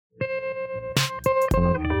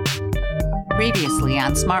Previously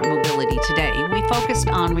on Smart Mobility Today, we focused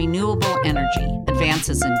on renewable energy,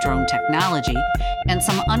 advances in drone technology, and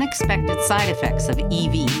some unexpected side effects of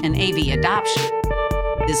EV and AV adoption.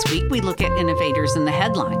 This week, we look at innovators in the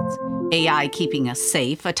headlines: AI keeping us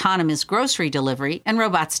safe, autonomous grocery delivery, and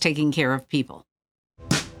robots taking care of people.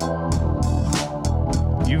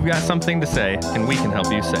 You've got something to say, and we can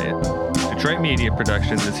help you say it. Detroit Media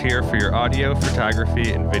Productions is here for your audio,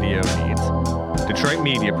 photography, and video needs.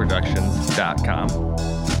 DetroitMediaProductions.com.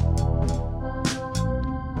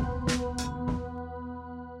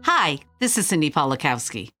 Hi, this is Cindy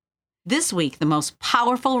Polakowski. This week, the most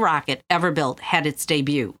powerful rocket ever built had its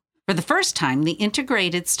debut. For the first time, the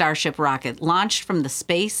integrated Starship rocket launched from the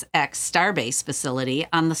SpaceX Starbase facility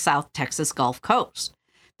on the South Texas Gulf Coast.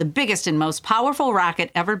 The biggest and most powerful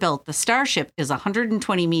rocket ever built, the Starship is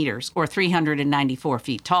 120 meters or 394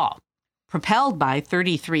 feet tall. Propelled by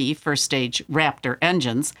 33 first-stage Raptor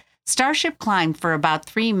engines, Starship climbed for about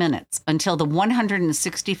 3 minutes until the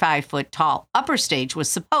 165-foot-tall upper stage was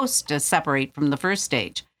supposed to separate from the first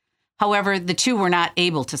stage. However, the two were not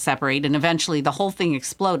able to separate, and eventually the whole thing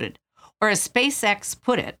exploded, or as SpaceX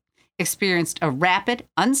put it, experienced a rapid,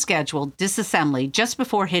 unscheduled disassembly just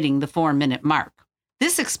before hitting the 4-minute mark.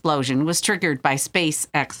 This explosion was triggered by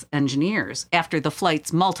SpaceX engineers after the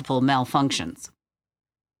flight's multiple malfunctions.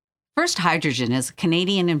 First Hydrogen is a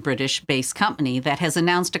Canadian and British-based company that has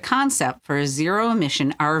announced a concept for a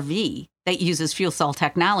zero-emission RV that uses fuel cell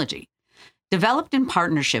technology. Developed in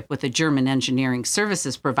partnership with a German engineering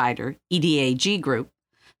services provider, EDAG Group,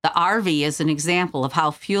 the RV is an example of how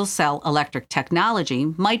fuel cell electric technology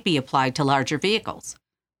might be applied to larger vehicles.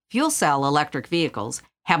 Fuel cell electric vehicles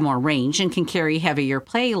have more range and can carry heavier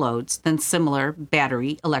payloads than similar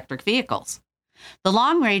battery electric vehicles. The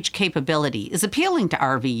long-range capability is appealing to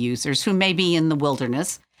RV users who may be in the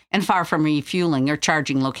wilderness and far from refueling or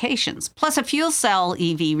charging locations. Plus, a fuel cell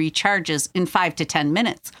EV recharges in 5 to 10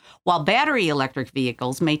 minutes, while battery electric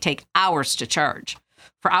vehicles may take hours to charge.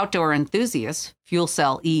 For outdoor enthusiasts, fuel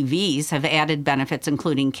cell EVs have added benefits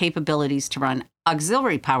including capabilities to run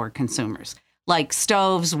auxiliary power consumers, like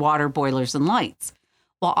stoves, water boilers, and lights,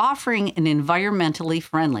 while offering an environmentally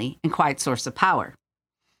friendly and quiet source of power.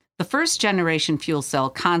 The first-generation fuel cell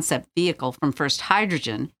concept vehicle from First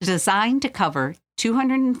Hydrogen is designed to cover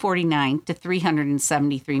 249 to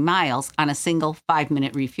 373 miles on a single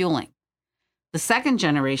 5-minute refueling. The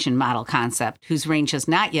second-generation model concept, whose range has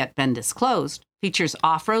not yet been disclosed, features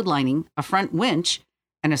off-road lighting, a front winch,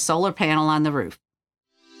 and a solar panel on the roof.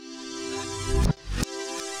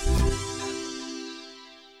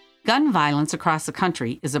 Gun violence across the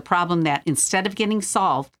country is a problem that, instead of getting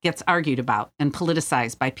solved, gets argued about and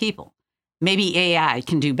politicized by people. Maybe AI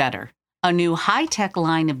can do better. A new high-tech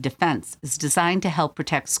line of defense is designed to help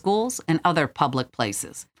protect schools and other public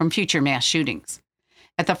places from future mass shootings.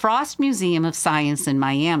 At the Frost Museum of Science in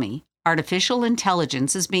Miami, artificial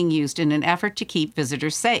intelligence is being used in an effort to keep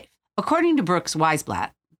visitors safe. According to Brooks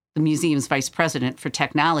Weisblatt, the museum's vice president for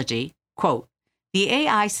technology, quote, "The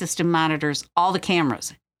AI system monitors all the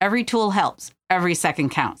cameras. Every tool helps. Every second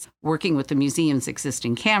counts. Working with the museum's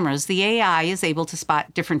existing cameras, the AI is able to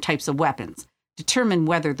spot different types of weapons, determine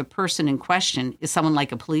whether the person in question is someone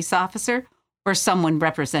like a police officer or someone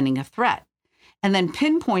representing a threat, and then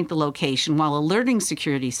pinpoint the location while alerting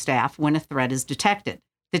security staff when a threat is detected.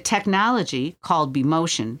 The technology, called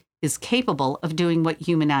Bmotion, is capable of doing what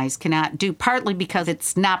human eyes cannot do, partly because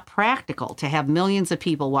it's not practical to have millions of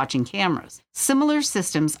people watching cameras. Similar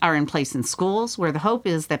systems are in place in schools, where the hope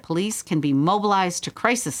is that police can be mobilized to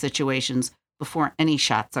crisis situations before any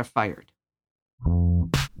shots are fired."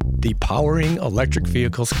 The Powering Electric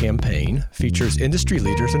Vehicles campaign features industry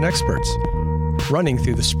leaders and experts. Running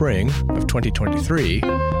through the spring of 2023,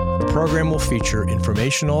 the program will feature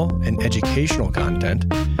informational and educational content,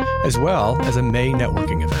 as well as a May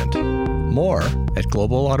networking event. More at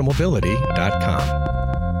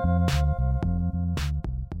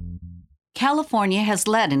globalautomobility.com. California has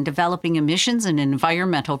led in developing emissions and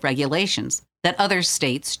environmental regulations that other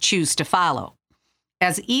states choose to follow.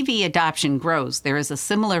 As EV adoption grows, there is a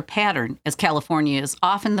similar pattern, as California is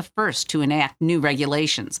often the first to enact new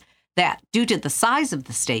regulations that, due to the size of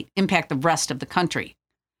the state, impact the rest of the country.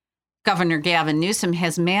 Governor Gavin Newsom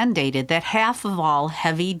has mandated that half of all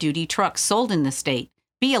heavy-duty trucks sold in the state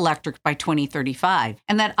be electric by 2035,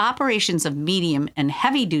 and that operations of medium and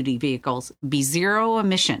heavy-duty vehicles be zero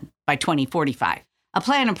emission by 2045, a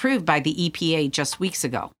plan approved by the EPA just weeks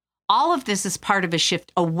ago. All of this is part of a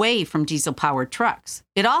shift away from diesel-powered trucks.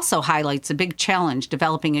 It also highlights a big challenge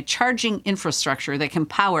developing a charging infrastructure that can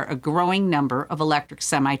power a growing number of electric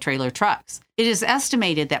semi-trailer trucks. It is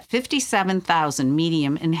estimated that 57,000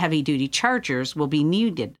 medium and heavy-duty chargers will be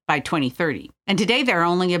needed by 2030, and today there are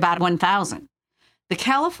only about 1,000. The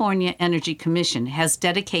California Energy Commission has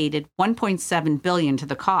dedicated $1.7 billion to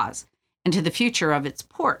the cause and to the future of its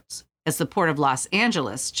ports, as the Port of Los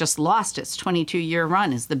Angeles just lost its 22-year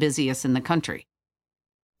run as the busiest in the country.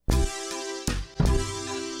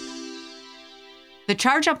 The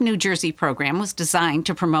Charge Up New Jersey program was designed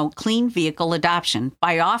to promote clean vehicle adoption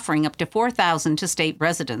by offering up to $4,000 to state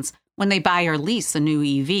residents when they buy or lease a new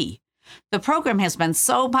EV. The program has been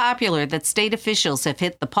so popular that state officials have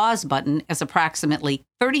hit the pause button as approximately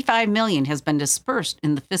 $35 million has been dispersed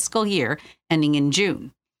in the fiscal year ending in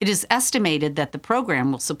June. It is estimated that the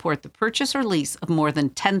program will support the purchase or lease of more than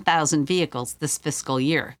 10,000 vehicles this fiscal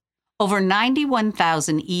year. Over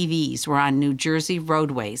 91,000 EVs were on New Jersey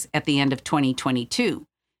roadways at the end of 2022,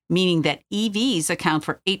 meaning that EVs account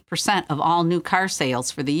for 8% of all new car sales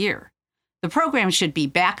for the year. The program should be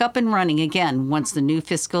back up and running again once the new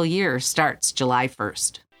fiscal year starts July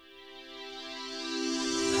 1st.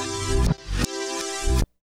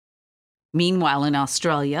 Meanwhile, in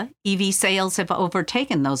Australia, EV sales have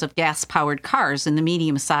overtaken those of gas-powered cars in the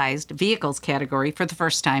medium-sized vehicles category for the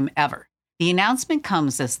first time ever. The announcement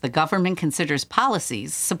comes as the government considers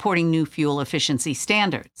policies supporting new fuel efficiency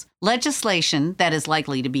standards, legislation that is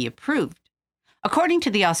likely to be approved. According to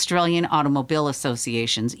the Australian Automobile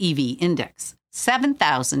Association's EV Index,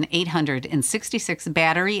 7,866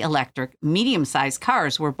 battery electric medium-sized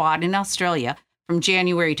cars were bought in Australia from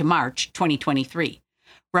January to March 2023.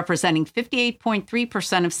 Representing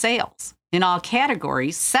 58.3% of sales. In all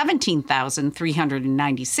categories,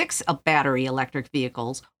 17,396 battery electric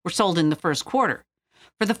vehicles were sold in the first quarter,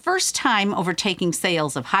 for the first time overtaking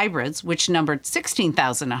sales of hybrids, which numbered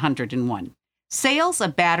 16,101. Sales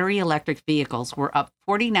of battery electric vehicles were up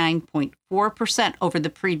 49.4% over the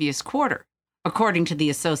previous quarter. According to the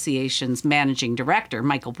association's managing director,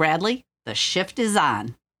 Michael Bradley, the shift is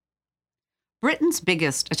on. Britain's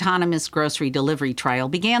biggest autonomous grocery delivery trial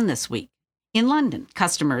began this week. In London,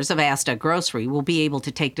 customers of Asda Grocery will be able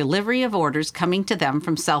to take delivery of orders coming to them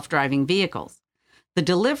from self-driving vehicles. The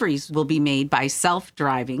deliveries will be made by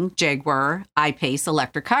self-driving Jaguar I-Pace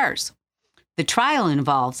electric cars. The trial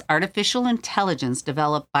involves artificial intelligence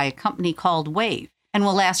developed by a company called Wave and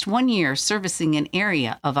will last 1 year, servicing an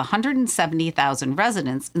area of 170,000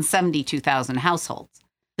 residents and 72,000 households.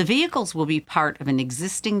 The vehicles will be part of an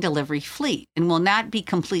existing delivery fleet and will not be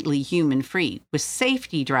completely human-free, with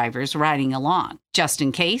safety drivers riding along, just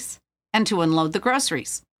in case, and to unload the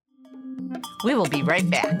groceries. We will be right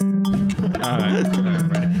back. We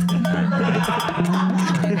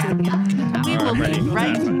will be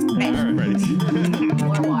right back.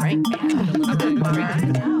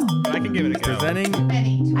 I can give it a go. Presenting.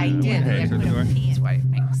 I did. Okay, so do I? That's why it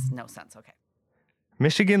makes no sense. Okay.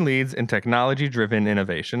 Michigan leads in technology-driven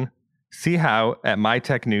innovation. See how at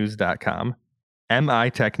mytechnews.com.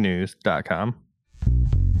 mitechnews.com.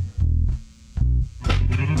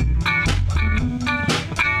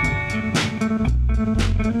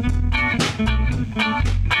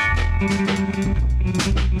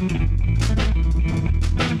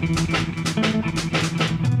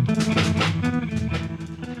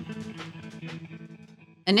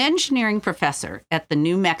 An engineering professor at the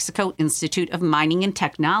New Mexico Institute of Mining and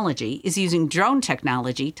Technology is using drone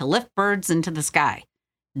technology to lift birds into the sky.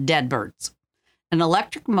 Dead birds. An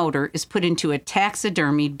electric motor is put into a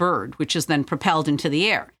taxidermied bird, which is then propelled into the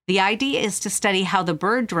air. The idea is to study how the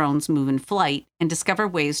bird drones move in flight and discover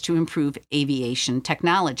ways to improve aviation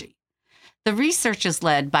technology. The research is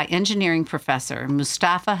led by engineering professor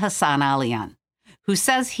Mustafa Hassan Alian, who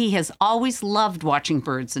says he has always loved watching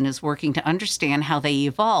birds and is working to understand how they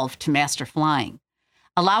evolved to master flying,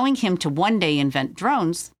 allowing him to one day invent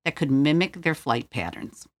drones that could mimic their flight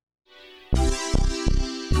patterns.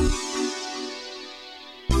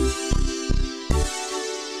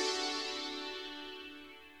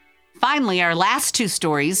 Finally, our last two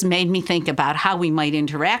stories made me think about how we might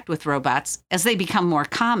interact with robots as they become more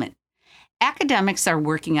common. Academics are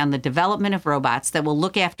working on the development of robots that will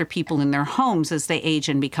look after people in their homes as they age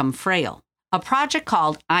and become frail. A project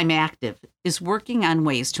called I'm Active is working on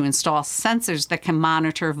ways to install sensors that can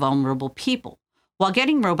monitor vulnerable people, while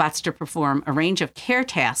getting robots to perform a range of care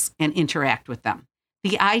tasks and interact with them.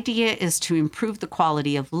 The idea is to improve the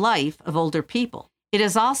quality of life of older people. It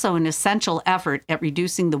is also an essential effort at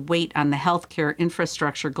reducing the weight on the healthcare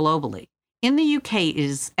infrastructure globally. In the UK, it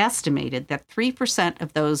is estimated that 3%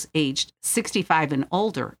 of those aged 65 and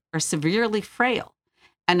older are severely frail,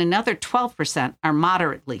 and another 12% are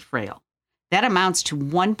moderately frail. That amounts to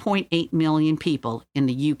 1.8 million people in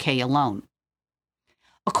the UK alone.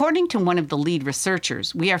 According to one of the lead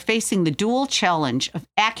researchers, we are facing the dual challenge of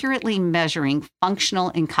accurately measuring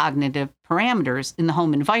functional and cognitive parameters in the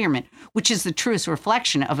home environment, which is the truest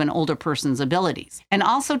reflection of an older person's abilities, and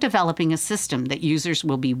also developing a system that users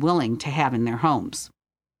will be willing to have in their homes.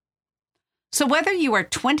 So whether you are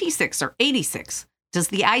 26 or 86, does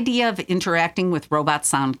the idea of interacting with robots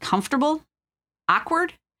sound comfortable?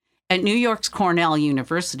 Awkward? At New York's Cornell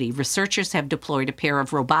University, researchers have deployed a pair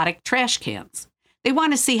of robotic trash cans. They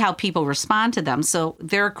want to see how people respond to them, so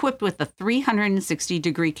they're equipped with a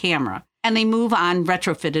 360-degree camera, and they move on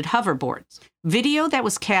retrofitted hoverboards. Video that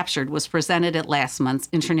was captured was presented at last month's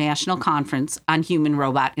International Conference on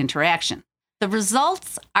Human-Robot Interaction. The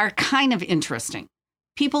results are kind of interesting.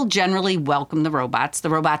 People generally welcome the robots.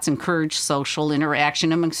 The robots encourage social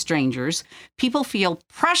interaction among strangers. People feel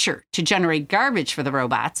pressure to generate garbage for the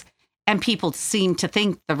robots, and people seem to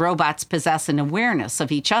think the robots possess an awareness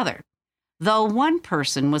of each other. Though one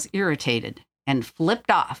person was irritated and flipped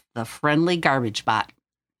off the friendly garbage bot.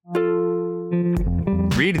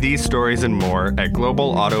 Read these stories and more at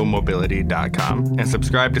globalautomobility.com and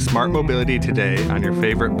subscribe to Smart Mobility Today on your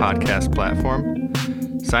favorite podcast platform.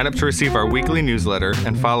 Sign up to receive our weekly newsletter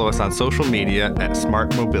and follow us on social media at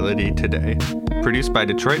Smart Mobility Today. Produced by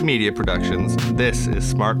Detroit Media Productions, this is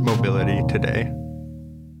Smart Mobility Today.